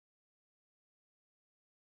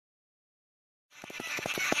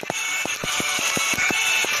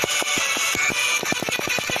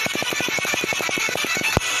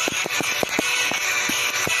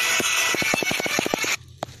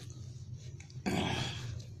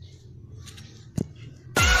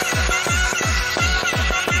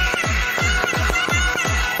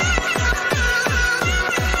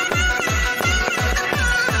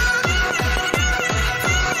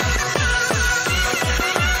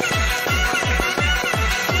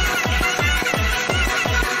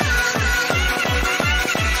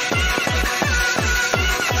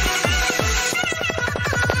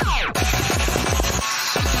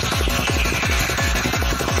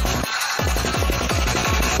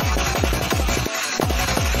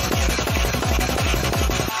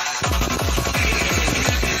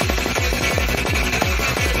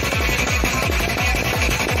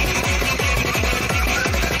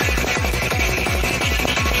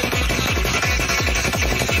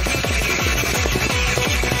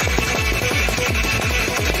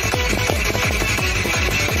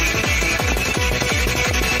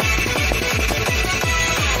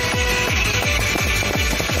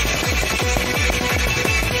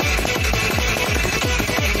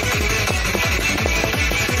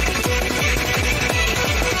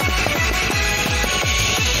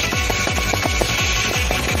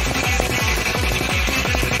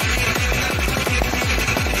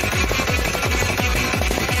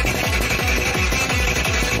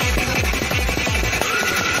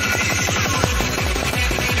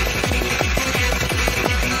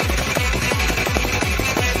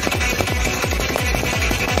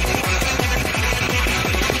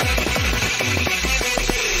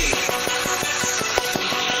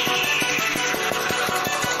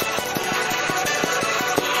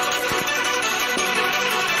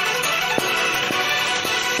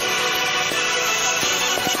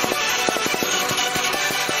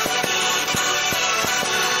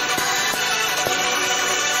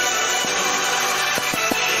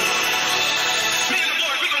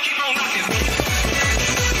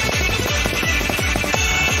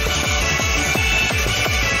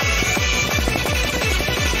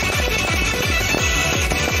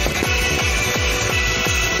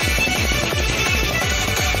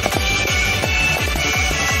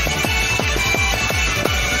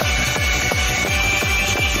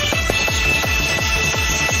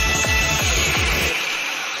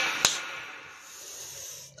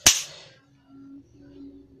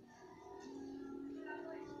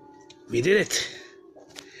We did it.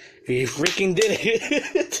 We freaking did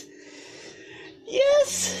it.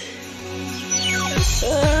 Yes.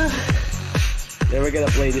 Never gonna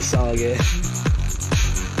play this song again.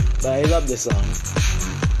 But I love this song.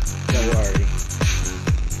 Don't worry.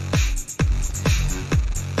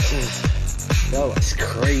 That was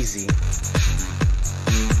crazy.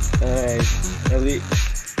 Alright.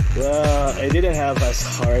 Well, I didn't have as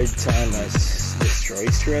hard time as Destroy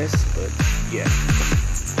Stress, but yeah.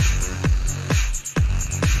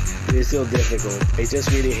 It's still difficult. I just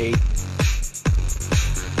really hate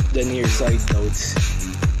the near side notes.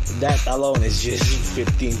 That alone is just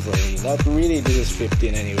 15 for me. Not really, this is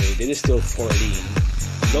 15 anyway. This is still 14.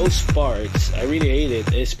 Those parts, I really hate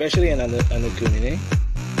it, especially in Anukumine.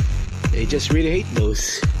 I just really hate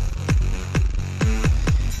those.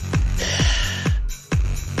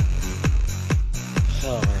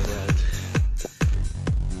 Oh my god.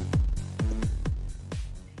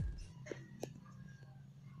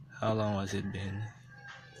 How long has it been?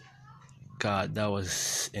 God, that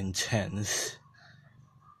was intense.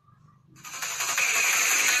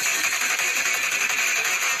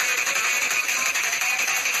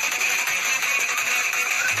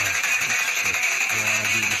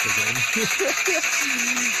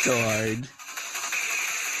 So hard.